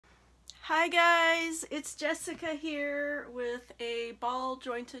Hi guys, it's Jessica here with a ball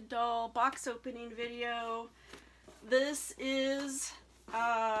jointed doll box opening video. This is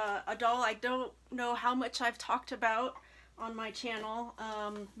a doll I don't know how much I've talked about on my channel,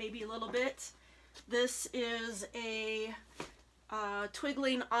 maybe a little bit. This is a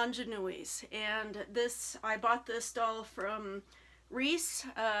Twigling Ingenieuse, and I bought this doll from Therese,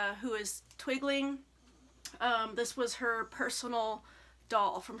 who is Twigling. This was her personal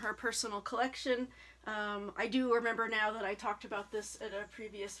doll from her personal collection. I do remember now that I talked about this in a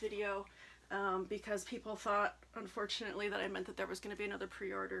previous video because people thought, unfortunately, that I meant that there was going to be another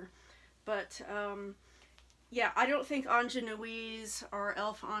pre-order. But yeah, I don't think Ingenieuse or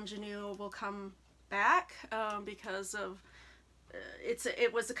Elf Ingenue will come back because of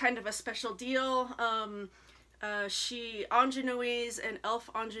it was a kind of a special deal. Ingenieuse and Elf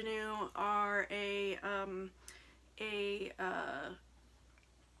Ingenue are a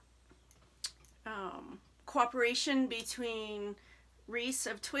cooperation between Therese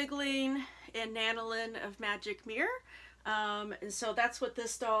of Twigling and Nanylin of Magic Mirror. And so that's what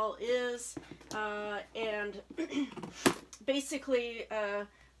this doll is. And basically,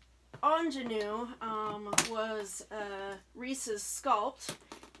 Ingenue was Therese's sculpt,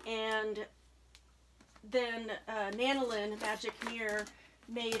 and then Nanylin Magic Mirror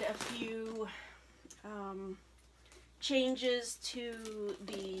made a few changes to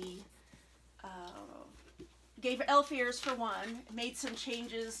the gave elf ears for one, made some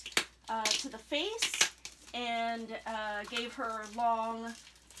changes to the face, and gave her long,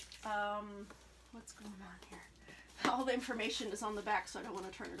 what's going on here? All the information is on the back, so I don't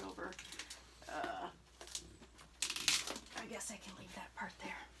want to turn it over. I guess I can leave that part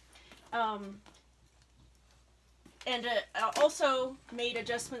there. And also made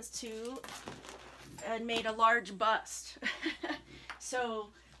adjustments to, and made a large bust. So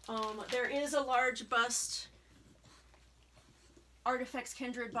there is a large bust Artifex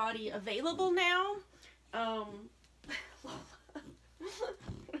Kindred body available now.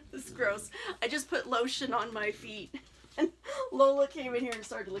 This is gross. I just put lotion on my feet, and Lola came in here and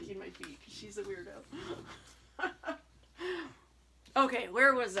started licking my feet because she's a weirdo. Okay,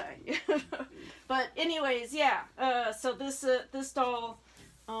 where was I? But anyways, yeah. So this doll.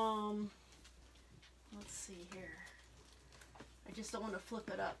 Let's see here. I just don't want to flip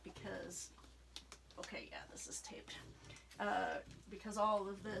it up because. Okay, yeah, this is taped. Because all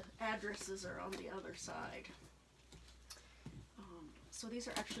of the addresses are on the other side. So these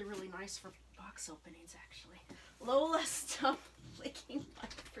are actually really nice for box openings, actually. Lola, stop licking my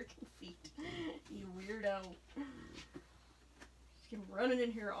freaking feet. You weirdo. She came running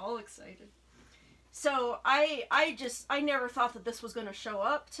in here all excited. So I never thought that this was going to show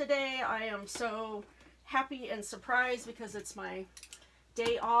up today. I am so happy and surprised because it's my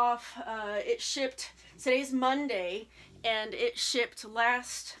day off. It shipped, today's Monday, and it shipped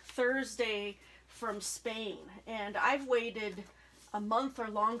last Thursday from Spain. And I've waited a month or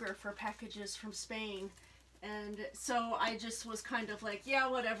longer for packages from Spain. And so I just was kind of like, yeah,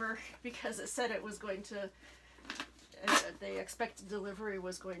 whatever, because it said it was going to, the expected delivery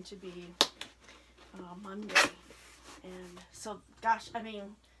was going to be Monday. And so, gosh, I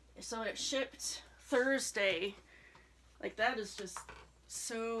mean, so it shipped Thursday. Like, that is just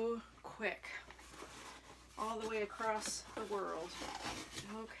so quick. All the way across the world.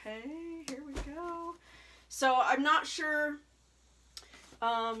 Okay, here we go. So I'm not sure.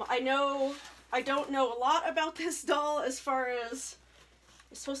 I don't know a lot about this doll as far as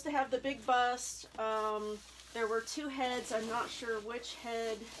it's supposed to have the big bust. There were two heads. I'm not sure which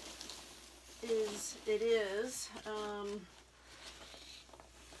head it is.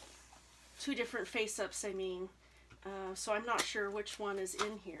 Two different face-ups, I mean. So I'm not sure which one is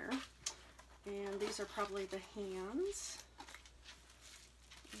in here. And these are probably the hands.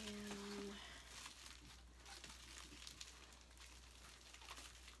 And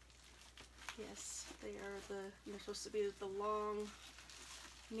yes, they're supposed to be the long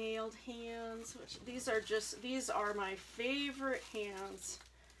nailed hands, which these are my favorite hands.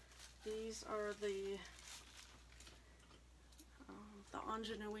 These are the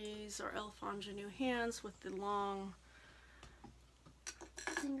Ingenieuse or Elf Ingenue hands with the long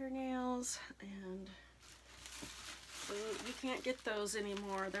fingernails, and so you can't get those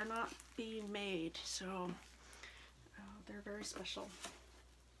anymore. They're not being made, so they're very special.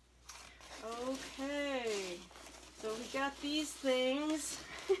 Okay, so we got these things.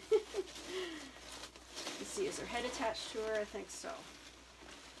 Let's see, is her head attached to her? I think so.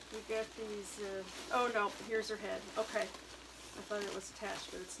 We got these, oh no, here's her head. Okay, I thought it was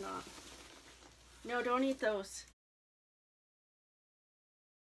attached, but it's not. No, don't eat those.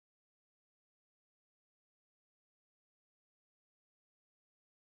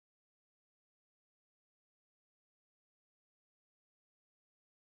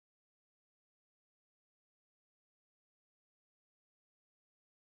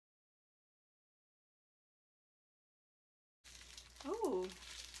 Oh.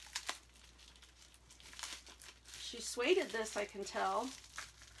 She sueded this, I can tell.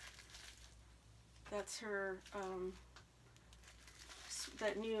 That's her,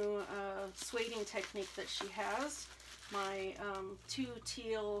 that new sueding technique that she has. My 2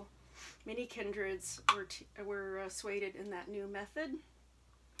 teal mini Kindreds were sueded in that new method,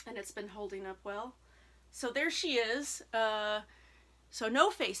 and it's been holding up well. So there she is. So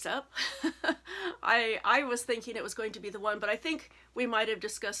no face up. I was thinking it was going to be the one, but I think we might have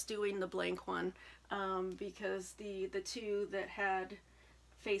discussed doing the blank one because the 2 that had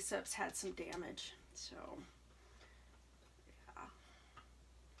face ups had some damage. So yeah,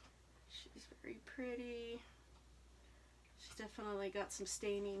 she's very pretty. She's definitely got some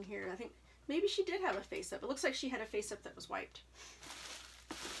staining here. I think maybe she did have a face up. It looks like she had a face up that was wiped.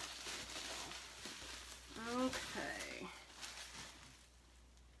 Okay.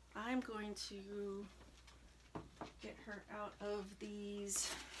 I'm going to get her out of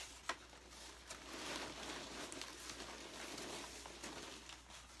these.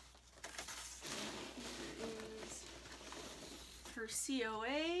 Here is her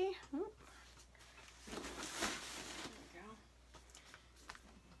COA. Oop. There we go.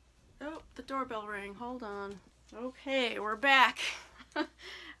 Oh, the doorbell rang. Hold on. Okay, we're back.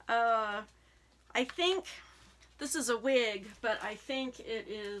 I think this is a wig, but I think it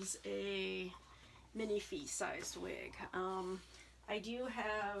is a minifee sized wig. I do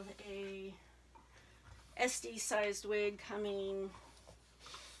have a SD sized wig coming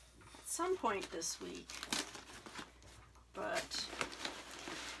at some point this week, but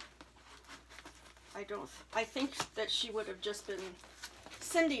I think that she would have just been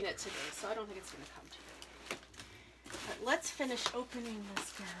sending it today, so I don't think it's going to come today. But let's finish opening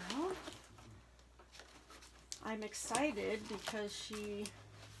this girl. I'm excited because she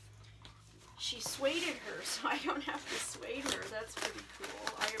sueded her, so I don't have to suede her. That's pretty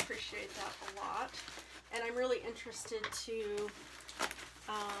cool. I appreciate that a lot. And I'm really interested to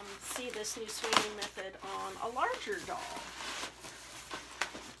see this new sueding method on a larger doll.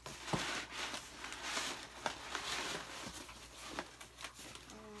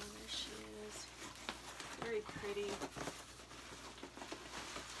 Oh, there she is. Very pretty.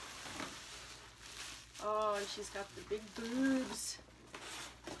 Oh, and she's got the big boobs.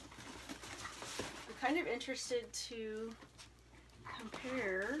 I'm kind of interested to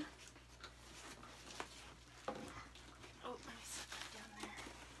compare. Oh, let me set that down there.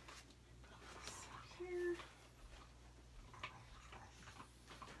 Here.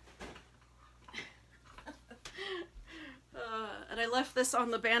 And I left this on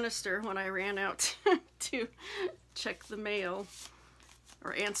the banister when I ran out to check the mail.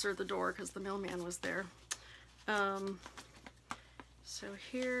 Or answer the door because the mailman was there. So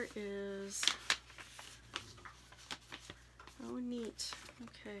here is, oh neat,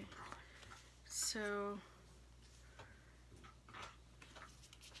 okay. So,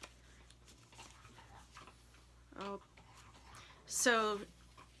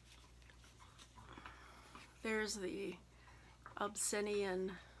 there's the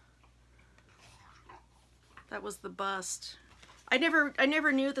Obsidian, that was the bust. I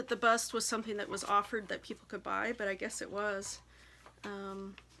never knew that the bust was something that was offered that people could buy, but I guess it was.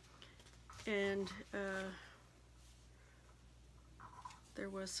 There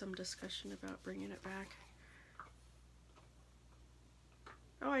was some discussion about bringing it back.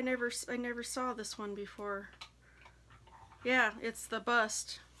 Oh, I never saw this one before. Yeah, it's the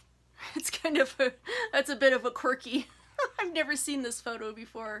bust. It's kind of that's a bit of a quirky. I've never seen this photo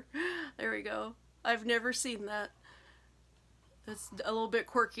before. There we go. I've never seen that. It's a little bit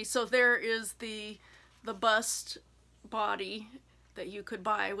quirky. So there is the bust body that you could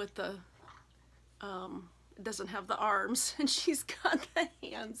buy with the it doesn't have the arms, and she's got the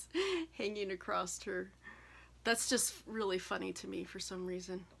hands hanging across her. That's just really funny to me for some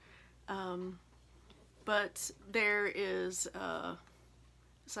reason. But there is that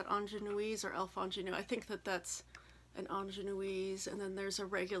Ingenuise or Elf Ingenue? I think that's an Ingenuise, and then there's a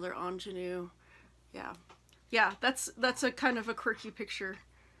regular Ingenue. Yeah. Yeah, that's a kind of a quirky picture.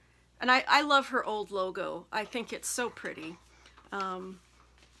 And I love her old logo. I think it's so pretty.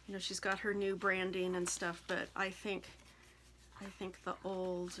 You know, she's got her new branding and stuff, but I think the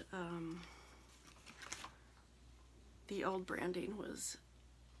old branding was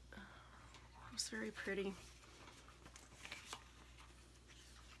very pretty.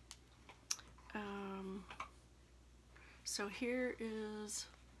 So here is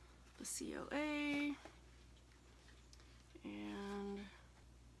the COA. And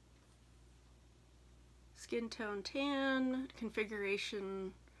skin tone tan,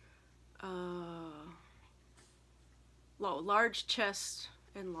 configuration large chest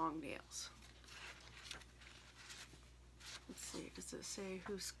and long nails. Let's see, does it say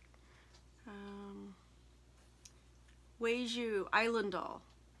who's Weiju Island Doll?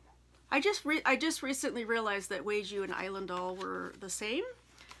 I just recently realized that Weiju and Island Doll were the same.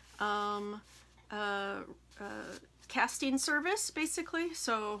 Casting service, basically.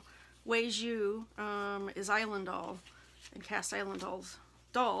 So Weiju is Island Doll and cast Island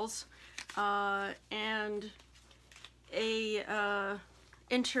dolls. And a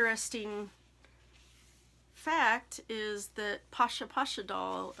interesting fact is that Pasha Pasha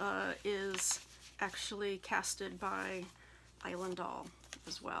Doll is actually casted by Island Doll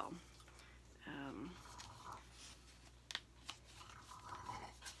as well.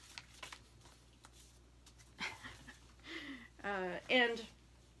 And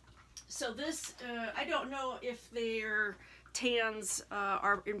so this, I don't know if their tans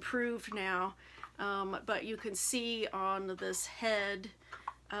are improved now, but you can see on this head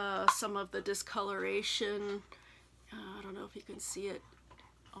some of the discoloration. I don't know if you can see it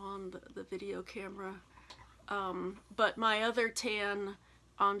on the video camera, but my other tan,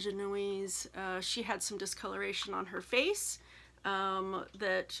 Ingenueuse, she had some discoloration on her face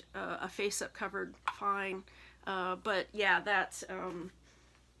that a face-up covered fine. But yeah, that's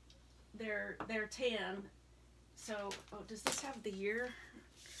their tan. So, oh, does this have the year?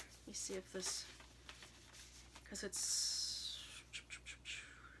 Let me see if this, because it's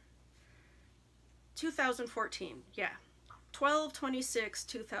 2014. Yeah,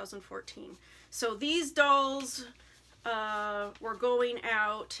 12/26/2014. So these dolls were going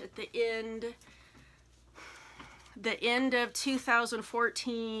out at the end of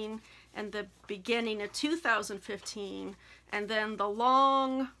 2014 and the beginning of 2015, and then the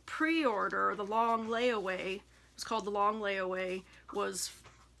long pre-order, the long layaway, it was called the long layaway, was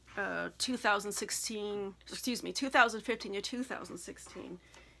 2015 to 2016,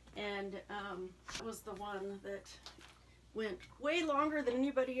 and that was the one that went way longer than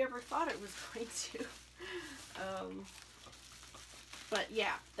anybody ever thought it was going to. But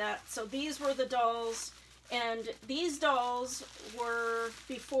yeah, so these were the dolls. And these dolls were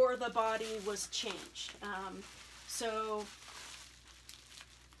before the body was changed. So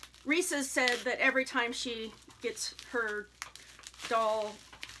Risa said that every time she gets her doll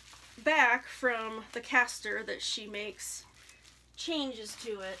back from the caster that she makes changes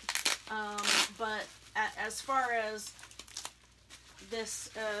to it. But as far as this,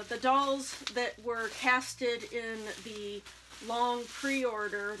 the dolls that were casted in the long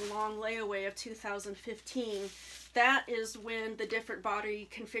pre-order, the long layaway of 2015, that is when the different body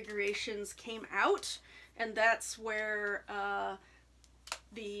configurations came out, and that's where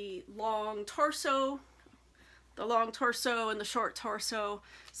the long torso and the short torso.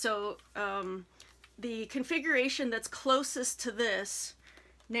 So the configuration that's closest to this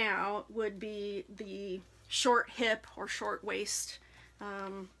now would be the short hip or short waist,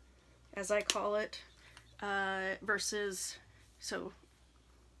 as I call it, versus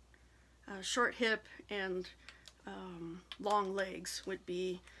short hip and long legs would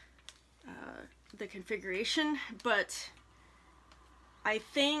be the configuration. But I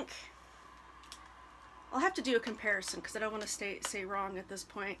think I'll have to do a comparison because I don't want to say wrong at this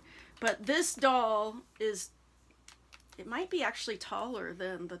point. But this doll it might be actually taller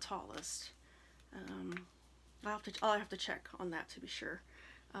than the tallest. I'll have to check on that to be sure.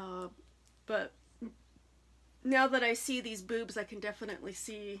 But now that I see these boobs, I can definitely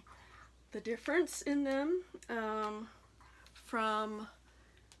see the difference in them from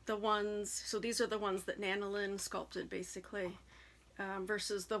the ones, so these are the ones that Nanylin sculpted basically,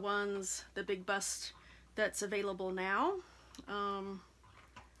 versus the ones, the big bust that's available now.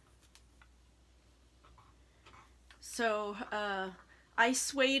 So I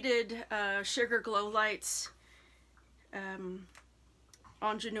sueded Sugar Glow Lights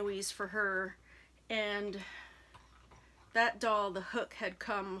Ingenuise for her, and that doll, the hook had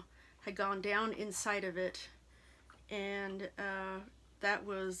gone down inside of it, and that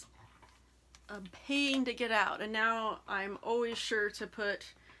was a pain to get out. And now I'm always sure to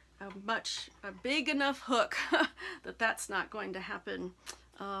put a big enough hook that that's not going to happen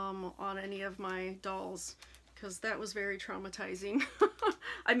on any of my dolls, because that was very traumatizing.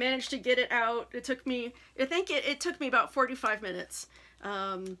 I managed to get it out. It took me, I think it took me about 45 minutes.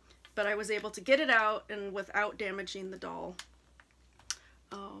 But I was able to get it out and without damaging the doll.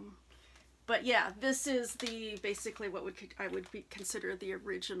 But yeah, this is basically what I would consider the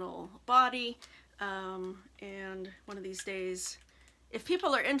original body. And one of these days, if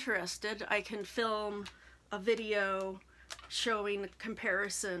people are interested, I can film a video showing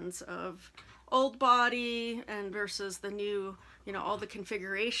comparisons of old body and versus the new, you know, all the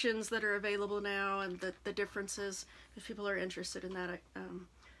configurations that are available now and the differences. If people are interested in that,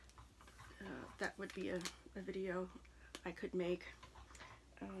 that would be a video I could make.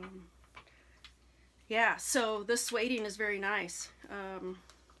 Yeah, so this sueding is very nice.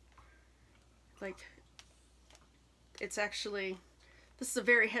 Like, it's actually, this is a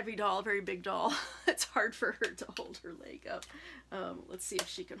very heavy doll, very big doll. It's hard for her to hold her leg up. Let's see if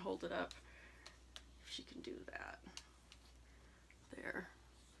she can hold it up. If she can do that. There.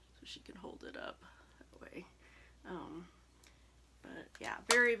 So she can hold it up that way. But yeah,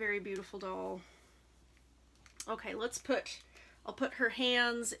 very, very beautiful doll. Okay, I'll put her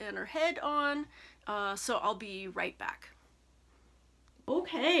hands and her head on, so I'll be right back.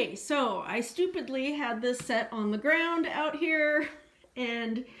 Okay, so I stupidly had this set on the ground out here,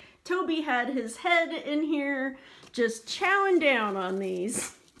 and Toby had his head in here just chowing down on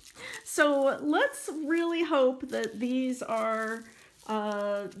these. So let's really hope that these are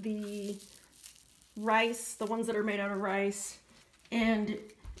the rice, the ones that are made out of rice. And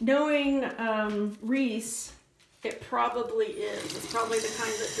knowing Reese, it probably is. It's probably the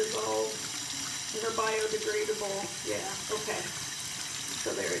kind that dissolve and are biodegradable. Yeah, okay.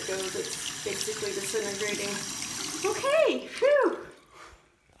 So there it goes. It's basically disintegrating. Okay, phew.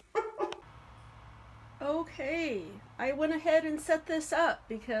 Okay, I went ahead and set this up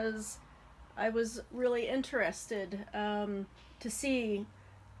because I was really interested to see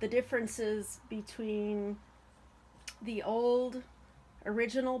the differences between the old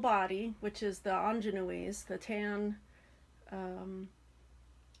original body, which is the Ingenuise, the tan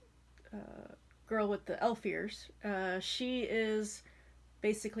girl with the elf ears. She is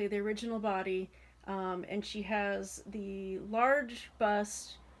basically the original body, and she has the large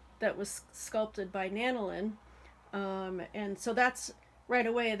bust that was sculpted by Nanylin, and so that's right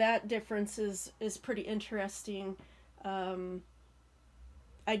away, that difference is pretty interesting.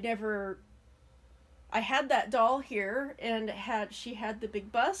 I had that doll here, and she had the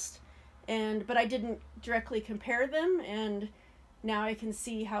big bust, but I didn't directly compare them, and now I can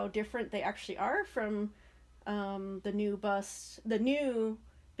see how different they actually are from the new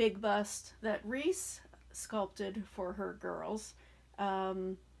big bust that Reese sculpted for her girls.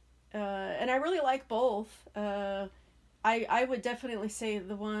 And I really like both. I would definitely say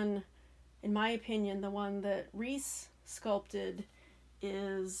the one, in my opinion, the one that Reese sculpted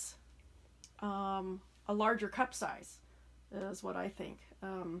is a larger cup size, is what I think.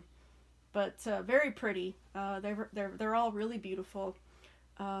 But very pretty. They're all really beautiful.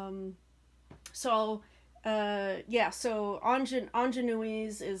 So Ingenuise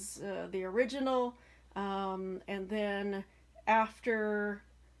is the original, and then after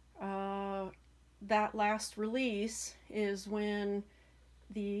that last release is when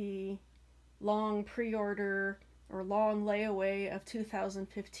the Long Preorder or Long Layaway of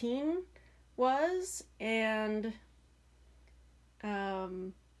 2015 was, and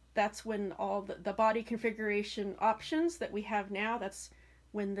that's when all the body configuration options that we have now, that's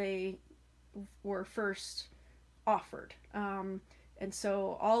when they were first offered. And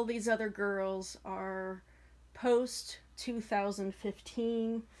so all these other girls are post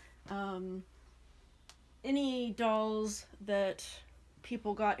 2015. Any dolls that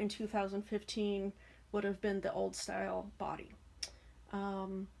people got in 2015 would have been the old style body.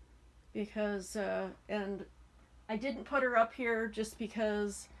 Because, and I didn't put her up here just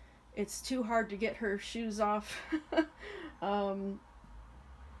because it's too hard to get her shoes off.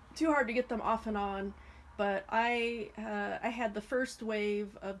 Too hard to get them off and on. But I had the first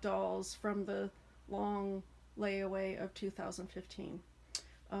wave of dolls from the Long Layaway of 2015.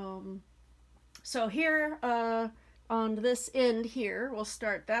 So here on this end here, we'll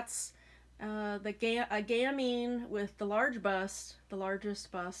start. That's a gamine with the large bust, the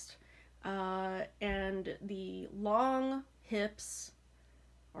largest bust, and the long hips,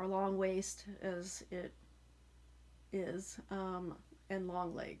 or long waist as it is, and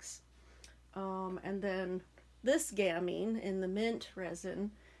long legs. And then this gamine in the mint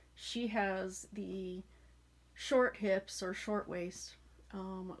resin, she has the short hips or short waist,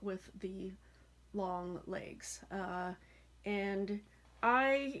 with the long legs. And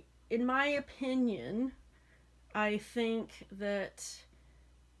in my opinion, I think that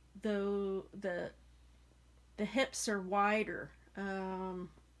the hips are wider.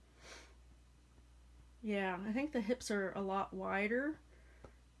 Yeah, I think the hips are a lot wider,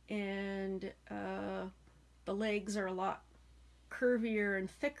 and the legs are a lot curvier and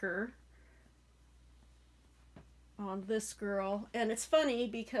thicker on this girl. And it's funny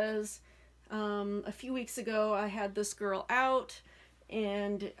because a few weeks ago I had this girl out,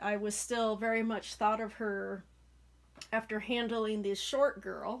 and I was still very much thought of her after handling this short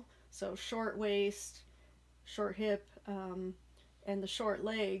girl, so short waist, short hip, and the short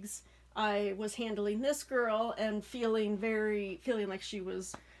legs. I was handling this girl and feeling like she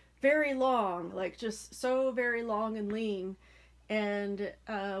was very long, like just so very long and lean. And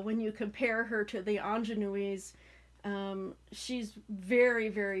when you compare her to the Ingenues, she's very,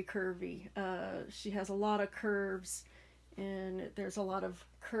 very curvy. She has a lot of curves, and there's a lot of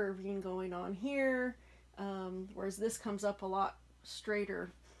curving going on here, whereas this comes up a lot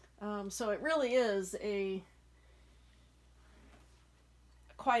straighter. So it really is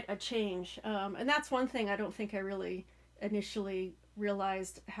quite a change. And that's one thing I don't think I really initially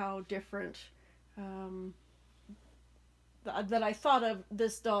realized how different, that I thought of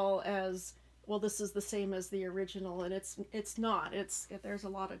this doll as, well, this is the same as the original, and it's not. There's a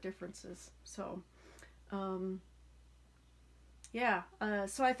lot of differences. So, yeah.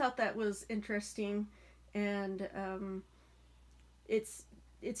 So I thought that was interesting, and it's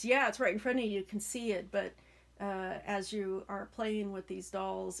right in front of you. You can see it, but as you are playing with these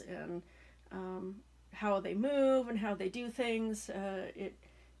dolls and how they move and how they do things,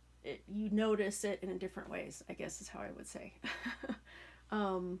 you notice it in different ways, I guess is how I would say.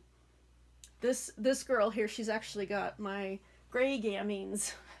 This girl here, she's actually got my gray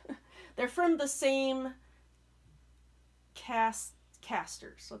gammings. They're from the same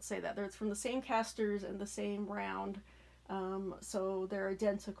casters, let's say that. They're from the same casters and the same round, so they're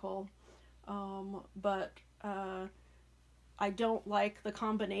identical. But I don't like the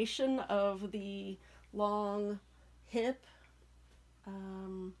combination of the long hip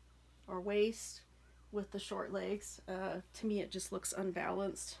or waist with the short legs. To me, it just looks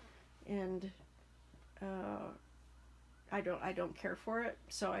unbalanced, and I don't care for it.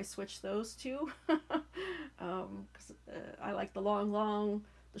 So I switched those two. 'Cause I like the long,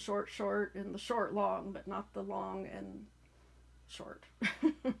 the short, and the short long, but not the long and short.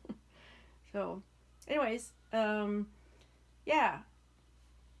 So, anyways, yeah.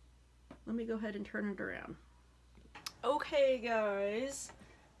 Let me go ahead and turn it around. Okay, guys.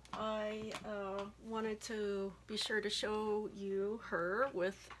 I wanted to be sure to show you her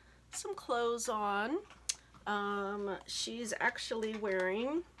with some clothes on. She's actually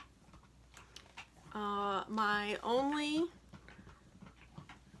wearing my only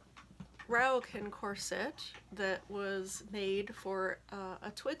Rauken corset that was made for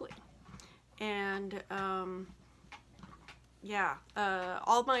a Twigling. And yeah,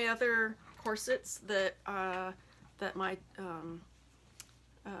 all my other corsets that my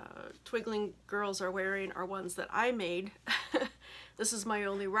Twigling girls are wearing are ones that I made. This is my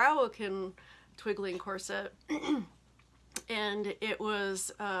only Rauken Twigling corset, and it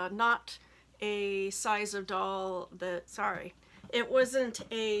was not a size of doll that, sorry, it wasn't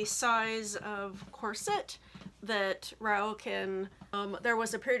a size of corset that Rauken, there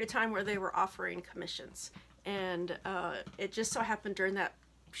was a period of time where they were offering commissions, and it just so happened during that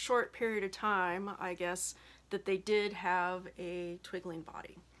short period of time, I guess, that they did have a Twigling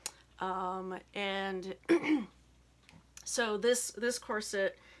body. And so this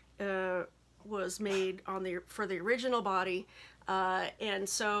corset was made for the original body, and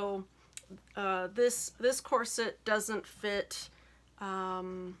so this corset doesn't fit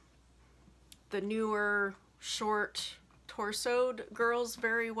the newer short torsoed girls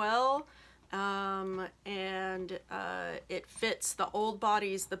very well, and it fits the old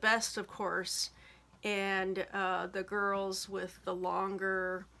bodies the best, of course, and the girls with the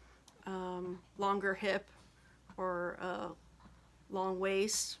longer hip or long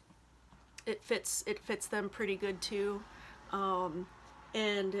waist, it fits them pretty good too.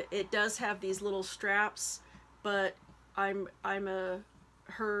 And it does have these little straps, but her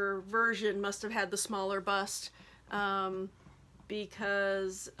version must have had the smaller bust,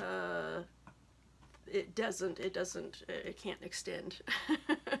 because it can't extend.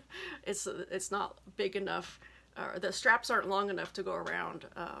 It's not big enough, or the straps aren't long enough to go around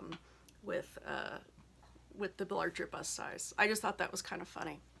with the larger bust size. I just thought that was kind of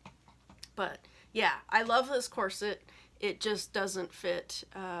funny. But yeah, I love this corset. It just doesn't fit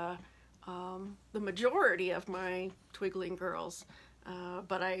the majority of my Twigling girls,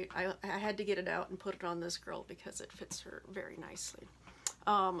 but I had to get it out and put it on this girl because it fits her very nicely.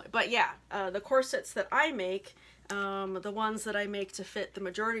 But yeah, the corsets that I make, the ones that I make to fit the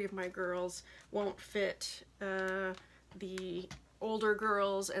majority of my girls, won't fit the older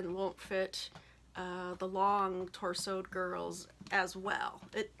girls and won't fit the long torsoed girls as well.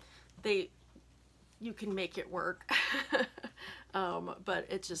 You can make it work, but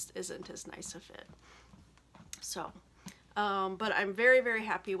it just isn't as nice a fit. So but I'm very, very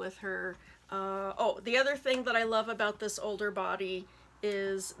happy with her. Oh, the other thing that I love about this older body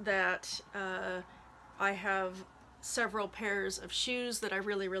is that I have several pairs of shoes that I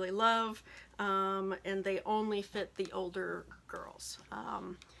really, really love, and they only fit the older girls.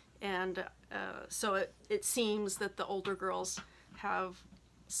 So it seems that the older girls have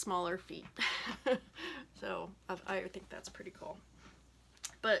smaller feet. So I think that's pretty cool.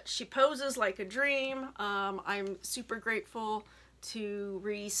 But she poses like a dream. I'm super grateful to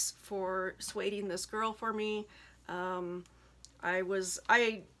Reese for sueding this girl for me.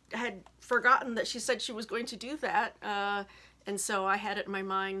 I had forgotten that she said she was going to do that, and so I had it in my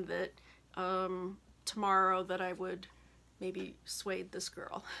mind that tomorrow that I would maybe suede this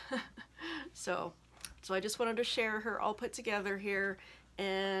girl. so I just wanted to share her all put together here,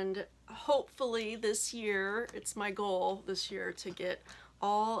 and hopefully this year, it's my goal this year to get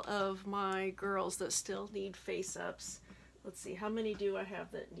all of my girls that still need face-ups. Let's see, how many do I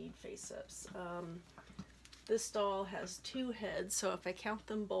have that need face-ups? This doll has 2 heads, so if I count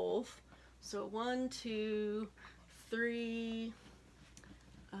them both, so 1, 2, 3,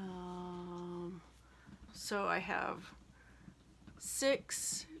 so I have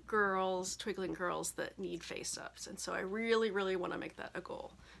 6 girls, Twigling girls, that need face-ups, and so I really, really want to make that a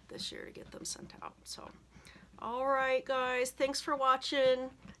goal this year to get them sent out. So, all right, guys, thanks for watching.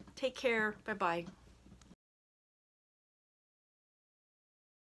 Take care. Bye-bye.